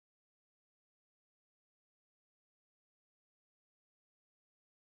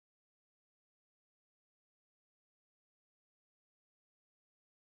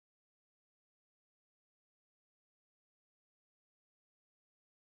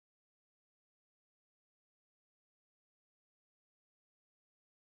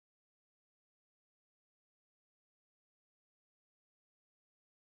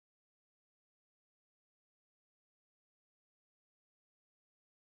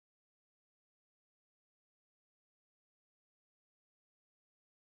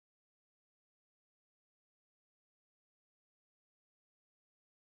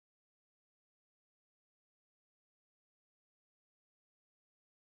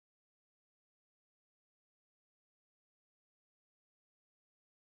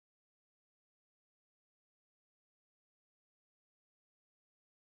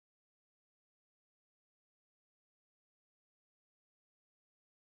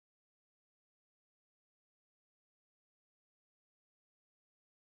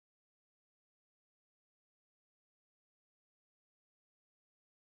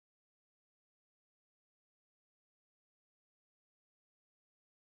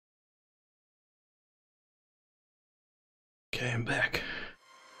 Okay, I'm back.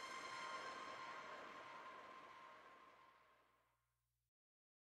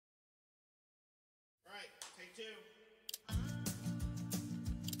 Right, take 2.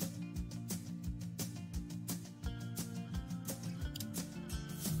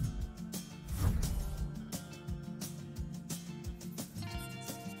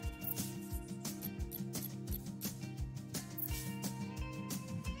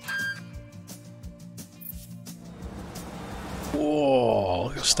 Whoa,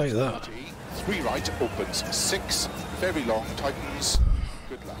 look at the state of that. 3 right, opens, 6, very long, tightens,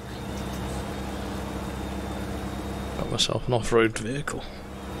 good luck. Got myself an off-road vehicle.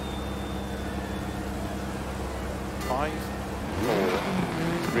 5, 4,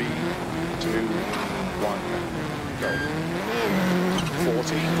 3, 2, 1, go.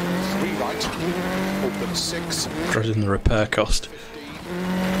 40, 3 right, open 6, Dreading the repair cost. 50,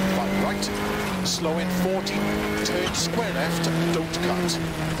 5 right, slow in 40, turn square left, don't cut,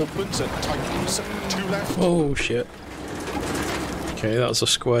 opens and tightens, 2 left, Oh shit. Okay, that was a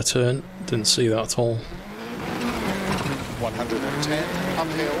square turn. Didn't see that at all. 110,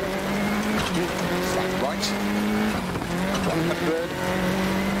 uphill, flat right, 100,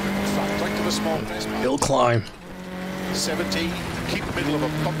 flat right to the small crest, Hill climb. 70, keep middle of a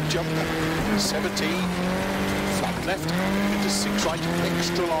bump jump, 70, flat left, into 6 right,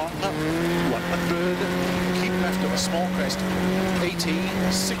 extra long, 100, keep left of a small crest, 80,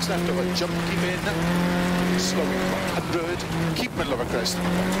 6 left of a jump, keep in, slowing 100, keep middle of a crest,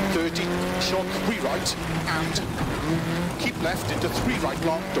 30, short 3 right, and keep left into 3 right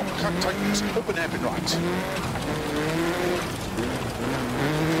long, don't cut, tightens, open hairpin right.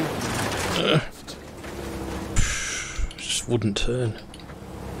 Just wouldn't turn.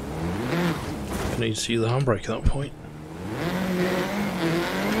 I need to use the handbrake at that point.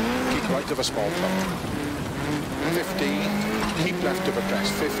 Keep right of a small bump. 50, keep left of a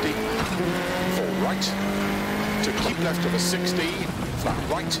crest, 50, 4 right, to keep left of a 60, flat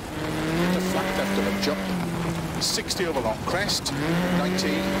right, to flat left of a jump, 60 over long crest,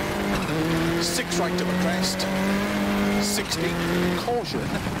 90, 6 right of a crest, 60, caution,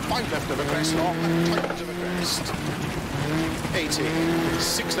 5 left of a crest long, tightens of a crest, 80,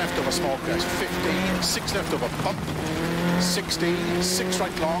 6 left of a small crest, 50, 6 left of a bump, 60, 6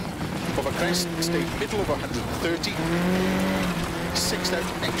 right long, of a crest, stay middle of 130. 6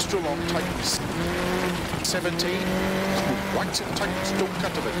 left, extra long, tightens 70. Smooth right, tightens, don't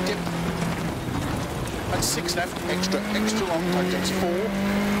cut of a dip. And 6 left, extra long, tightens 4.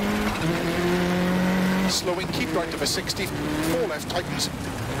 Slowing, keep right of a 60. 4 left, tightens.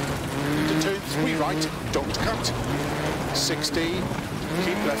 To turn 3 right, don't cut. 60.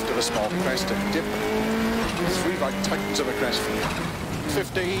 Keep left of a small crest and dip. 3 right, tightens of a crest.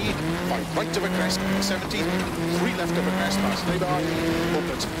 50, 5 right of a crest, 70, 3 left of a crest, past lay-by,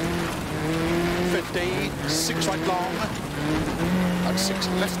 opens. 50, 6 right long, and 6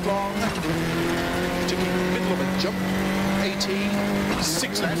 left long, to keep middle of a jump. 80,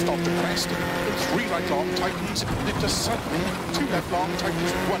 6 left onto crest, 3 right long, tightens, into sudden, 2 left long,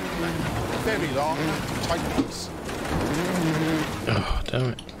 tightens, 1 very long, tightens. Oh, damn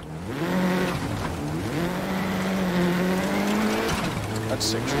it. And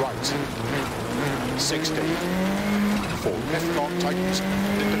 6 right, 60, 4 left long, tightens,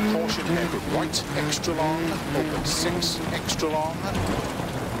 into caution, heavy right, extra long, open 6, extra long.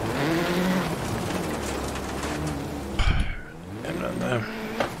 And right there.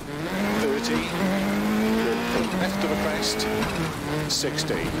 30, left of a crest,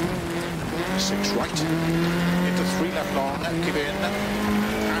 60, 6 right, into 3 left long, give in, and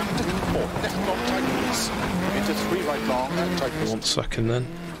 4 left long, tightens, into 3 right long, tightens. 1 second then.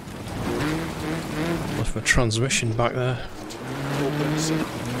 Left my transmission back there. Opens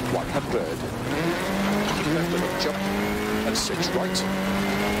 100, keep left of a jump, and 6 right,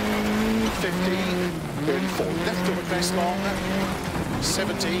 50, 34 left of a crest long,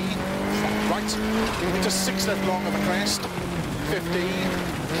 70, 5 right, into 6 left long of a crest, 50,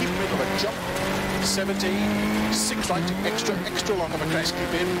 keep middle of a jump, 70, 6 right, extra long of a crest,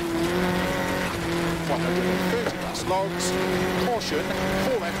 keep in, 130 past logs, caution,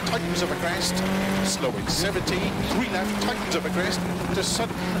 4 left, tightens of a crest, slowing 70, 3 left, tightens of a crest, to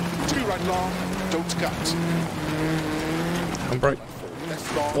sudden, 2 right long, don't cut. Handbrake. 4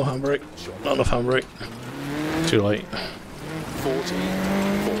 left long, Oh, handbrake. Not enough handbrake. Too late. 40,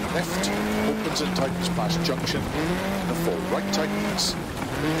 4 left, opens and tightens past junction, and 4 right tightens,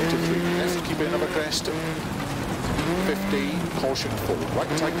 into 3 left, keep in of a crest, 50, caution, 4 right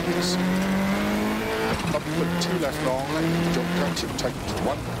tightens, up and 2 left long, don't cut, tightens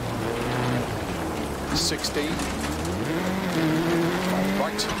 1, 60, 5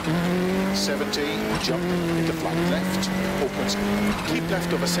 right, 70, jump into flat left, opens, keep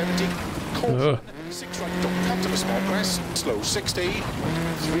left over 70, caution, 6 right, don't cut to a small crest, slow 60, 3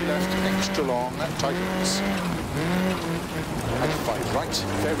 left, extra long, tightens, and 5 right,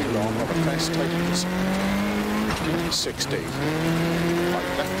 very long of a crest, tightens, 60, 5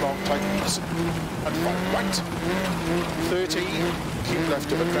 left long, tightens, and 5 right, 30, keep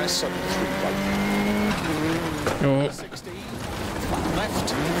left of a crest, sudden 3 right, Oh. 60, flat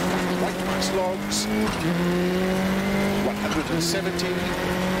left, right past logs, 170,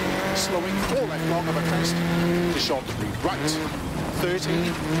 slowing 4 left long of a crest, to short 3 right,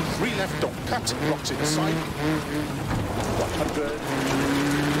 30, 3 left, don't cut, rocks inside, 100,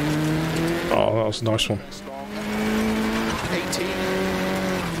 Oh, that was a nice one. 80,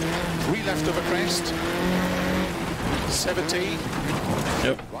 3 left of a crest, 70,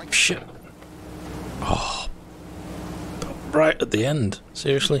 Yep. Shit. Oh. Right at the end.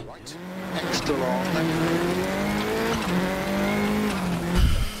 Seriously. right, extra long,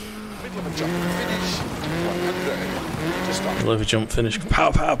 middle of a jump and finish, 100, just on. Middle of a jump finish.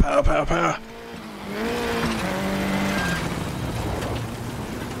 Pow, pow, pow, pow, pow.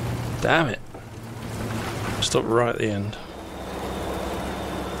 Damn it. Stop right at the end.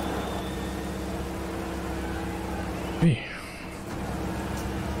 Hey.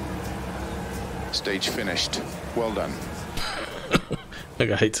 Stage finished, well done. I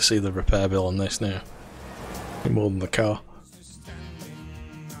hate to see the repair bill on this now. More than the car.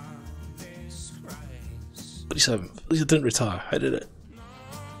 37. At least I didn't retire. I did it.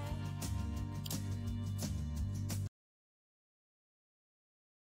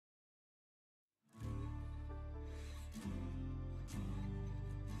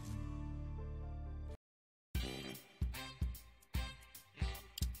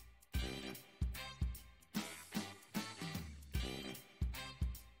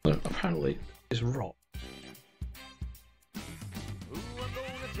 Apparently, it's rot. Ooh, I'm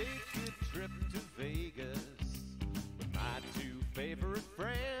gonna take a trip to Vegas with my 2 favorite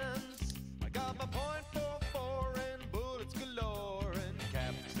friends. I got my .44 and bullets galore and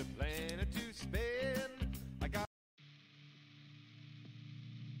caps a planet to spin. I got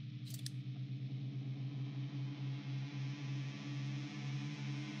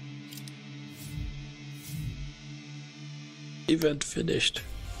Event finished.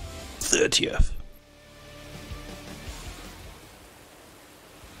 30th.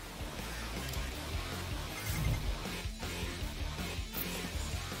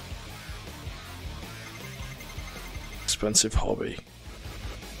 Expensive hobby.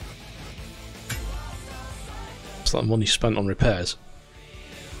 It's like money spent on repairs.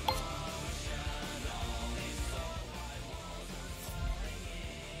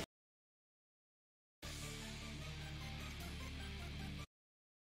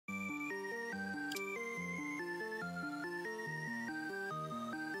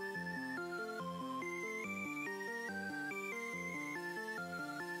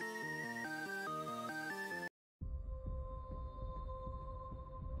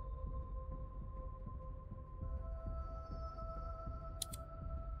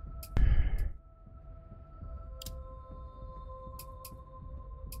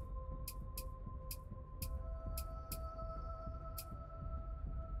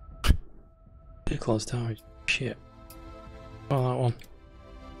 Close down. Shit. Oh, that one.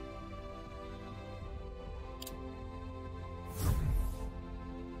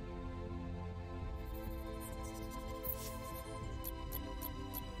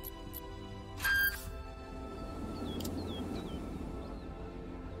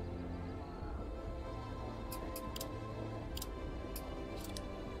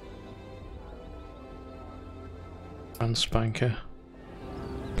 And spanker.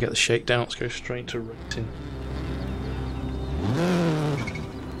 Get the shakedown, let's go straight to racing.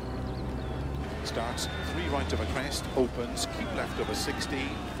 Starts 3 right of a crest, opens, keep left over 60,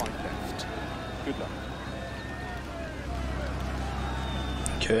 5 left. Good luck.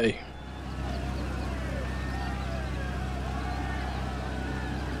 Okay.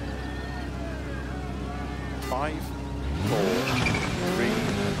 Five, 4, 3,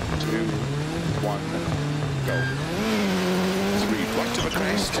 2, 1, go. 3 right of a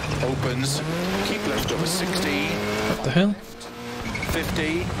crest, opens, keep left over 60. What the hell?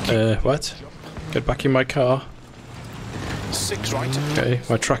 50. What? Get back in my car. 6 right. Okay,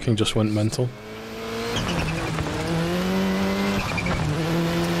 my tracking just went mental.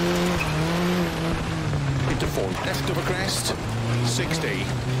 Into 4 left of a crest, 60.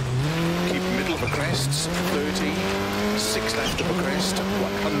 Keep middle of a crest, 30. 6 left of a crest,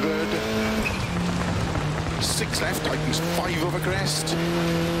 100. 6 left, tightens 5 of a crest,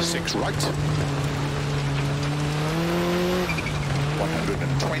 6 right.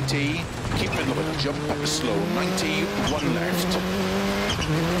 120. Keep middle of a jump, slow 90, 1 left.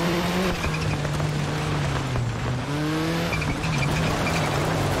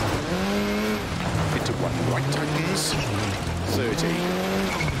 Into 1 right tightens, 30.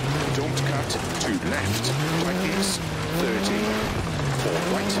 Don't cut, 2 left, tightens, 30. 4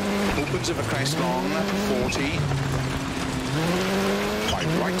 right, opens of a crest long, 40.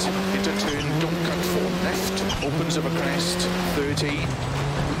 5 right, into turn, don't cut, 4 left, opens of a crest, 30.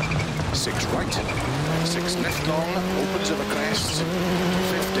 6 right, 6 left long, opens of a crest,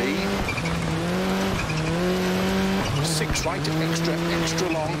 50. 6 right, extra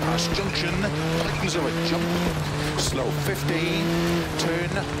long, past junction, tightens of a jump, slow 50, turn,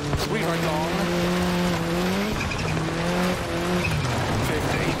 3 right long, 50.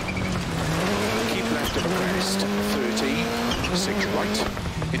 Keep left of a crest, 30. 6 right,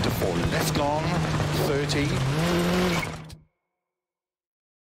 into 4 left long, 30.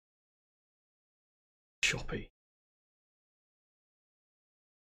 Choppy.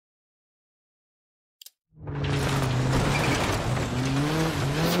 3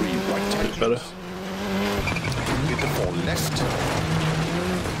 right tightens. Better. Into 4 left.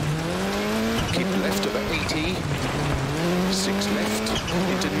 Keep left of 80. 6 left.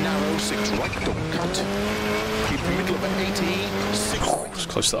 Into narrow, 6 right, don't cut. Keep middle of 80. 6 right. It's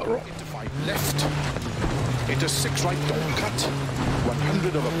close to that rock. Into 5 left. Into 6 right, don't cut.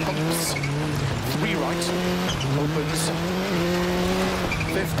 100 over pumps. 3 right. Opens.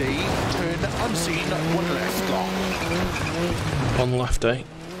 50. Turn unseen. 1 left long. On left, eh?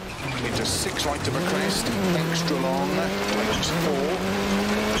 Into 6 right of a crest. Extra long. Tightens 4.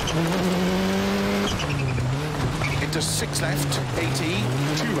 Into 6 left. 80.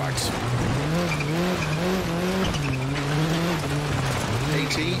 2 right.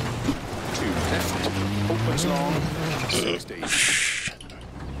 80. 2 left. Opens long. 60.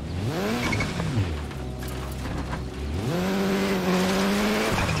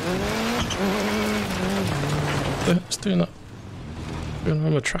 It's doing that. Going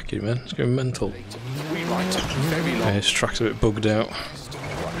on my tracking, man. It's going mental. 3 right. Very long. Yeah, his track's a bit bugged out.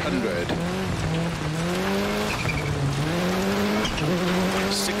 100.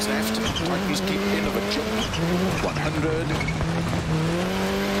 6 left. Tightens keep in of a jump. 100,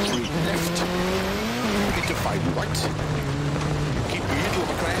 3 left, into 5 right, keep middle of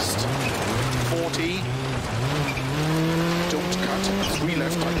a crest, 40, don't cut, 3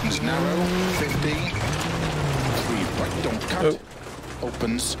 left, tightens narrow, 50, 3 right, don't cut,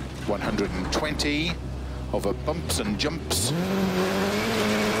 opens, 120, over bumps and jumps.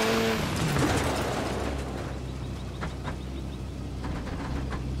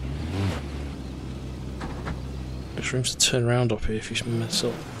 There's room to turn around up here if you mess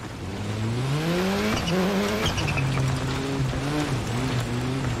up.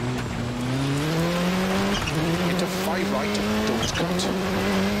 Into 5 right, don't cut.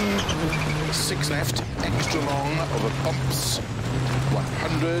 6 left, extra long, over bumps.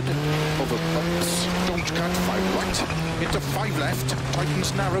 100, over bumps, don't cut, 5 right. Into 5 left,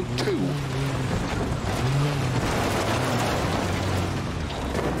 tightens narrow 2.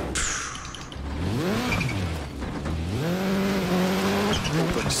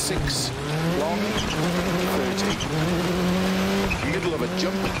 Open 6, long, 30. Middle of a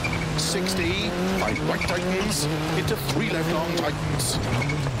jump, 60, 5 right tightens, into 3 left long tightens.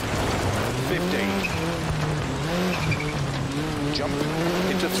 50. Jump,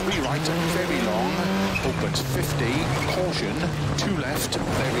 into 3 right, very long, opens 50, caution, 2 left,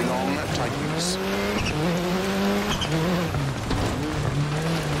 very long, tightens.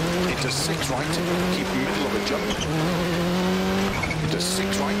 Into 6 right, keep middle of a jump. Into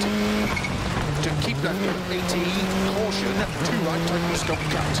 6 right, to keep left of 80, caution, 2 right, tightens, don't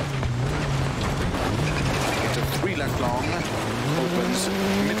cut. Into 3 left long, opens,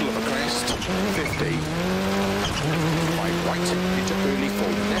 middle of a crest, 50. 5 right, into early 4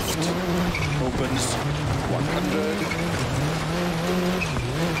 left, opens, 100.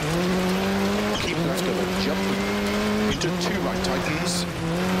 Keep left of a jump, into 2 right, tightens.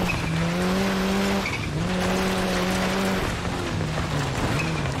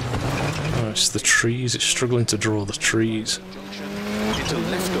 Oh, it's the trees, it's struggling to draw the trees. Into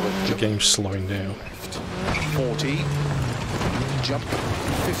left of a The jump. game's slowing down. 40. Jump.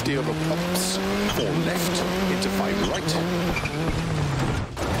 50 over bumps. 4 left. Into 5 right.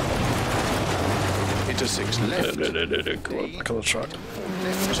 Into 6 left. No, go on, back on the track. 4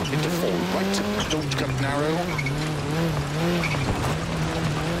 left. Into 4 right. Don't cut narrow.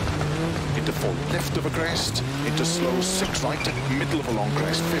 Into 4 left of a crest. Into slow 6 right. Middle of a long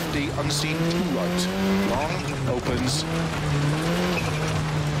crest. 50. Unseen 2 right. Long. Opens.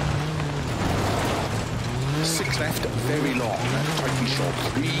 6 left, very long, tighten short,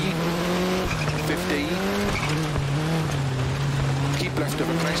 3, 50, keep left of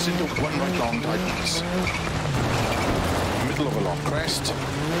a crest into 1 right long, tightens, middle of a long crest,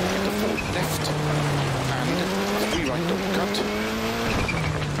 into 4 left, and 3 right, don't cut,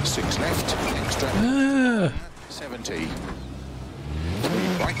 6 left, extra, 70, 3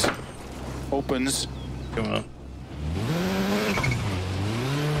 right, opens, Come on.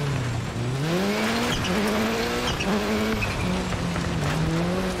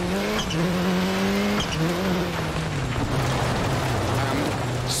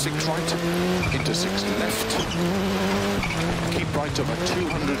 and 6 right, into 6 left, keep right over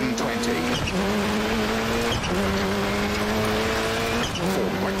 220, 4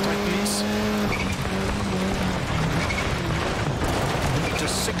 right tightens, into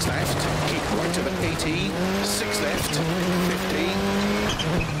 6 left, keep right over 80, 6 left, 50,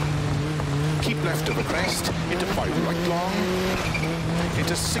 keep left of a crest, into 5 right long,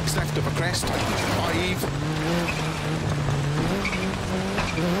 into 6 left of a crest, tightens 5,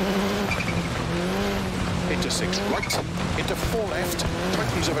 into 6 right, into 4 left,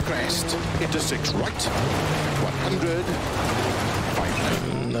 tightens of a crest, into 6 right, 100, 5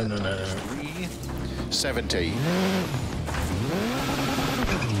 left, No. 3, 70.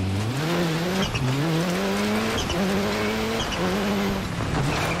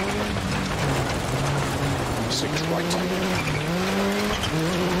 Six right,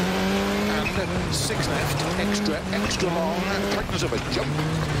 and 6 left, extra long, tightens of a jump,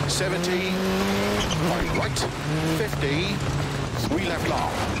 70, 5 right, 50, 3 left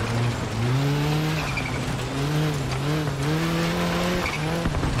long.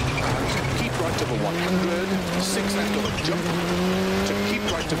 And keep right over 100, 6 left of a jump, to keep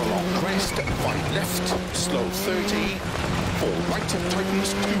right of a long crest, 5 left, slow 30, 4 right,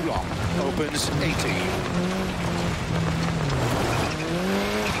 tightens 2 long, opens 80.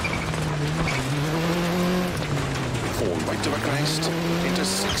 4 right of a crest, into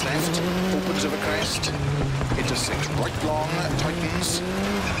 6 left, opens of a crest, into 6 right long, tightens,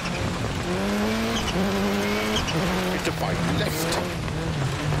 into 5 left,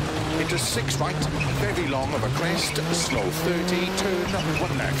 into into 6 right, very long of a crest, slow 30, turn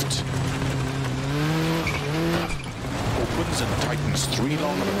 1 left. Opens and tightens 3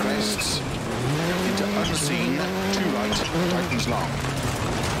 long of a crest, into unseen, 2 right, tightens long.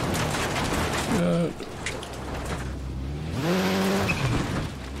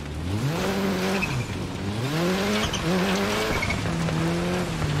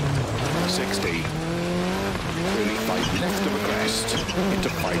 60. Really 5 left of a crest, into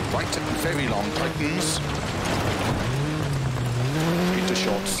 5 right, very long tightens. Into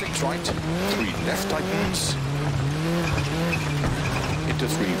short 6 right, 3 left tightens. Into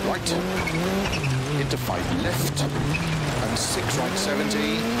 3 right, into 5 left, and 6 right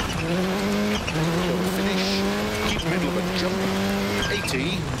 70. Go finish, keep middle of a jump,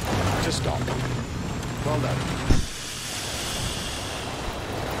 80, to stop. Well done.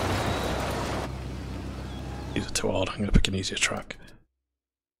 These are too hard, I'm going to pick an easier track.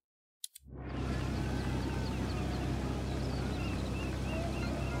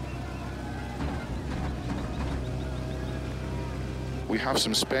 We have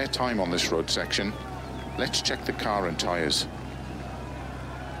some spare time on this road section. Let's check the car and tyres.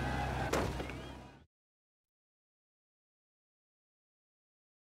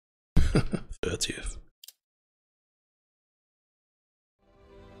 '30th.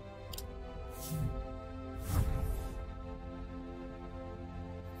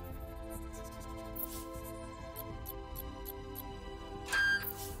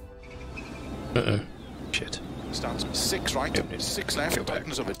 Shit. Starts 6 right, 6 left,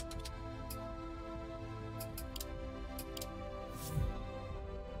 tightens of it.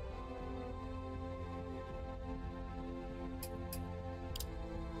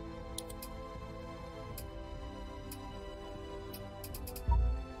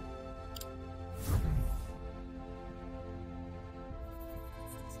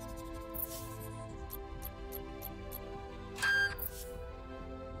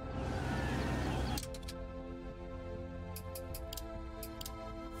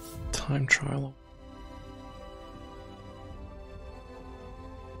 Time trial.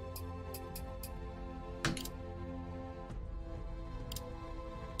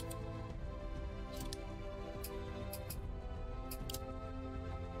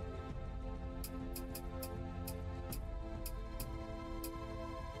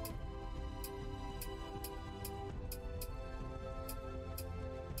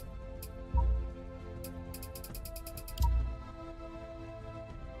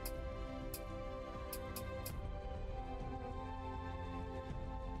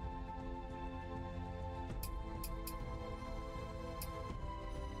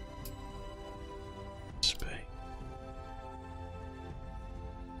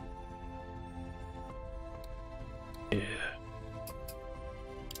 Yeah.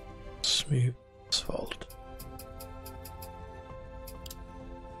 Smooth asphalt.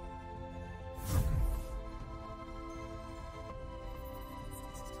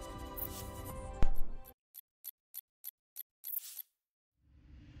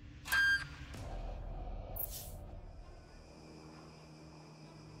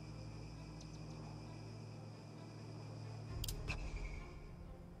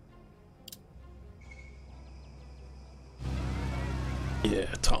 Yeah,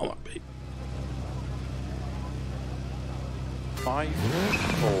 tarmac beat. 5,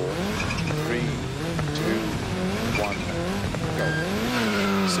 4, 3, 2, 1, go.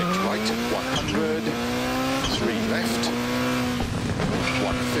 6 right, 100, 3 left,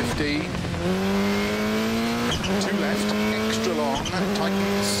 150, 2 left, extra long,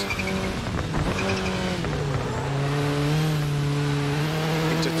 tightens.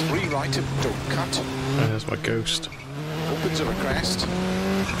 Into 3 right, don't cut. There's my ghost. Opens of a crest,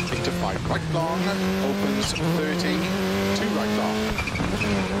 into 5 right long, opens 30, 2 right long.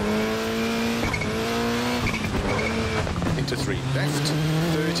 Into 3 left,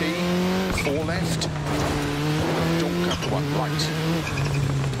 30, 4 left, don't cut 1 right.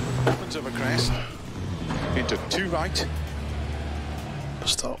 Opens of a crest, into 2 right,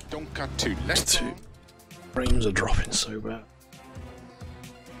 Stop. don't cut 2 left. 2. Frames are dropping so bad.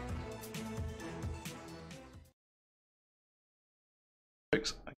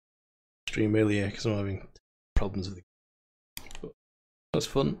 Stream earlier because I'm having problems with the but that's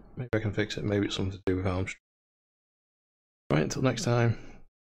fun. Maybe I can fix it. Maybe it's something to do with arms. Right, until next time.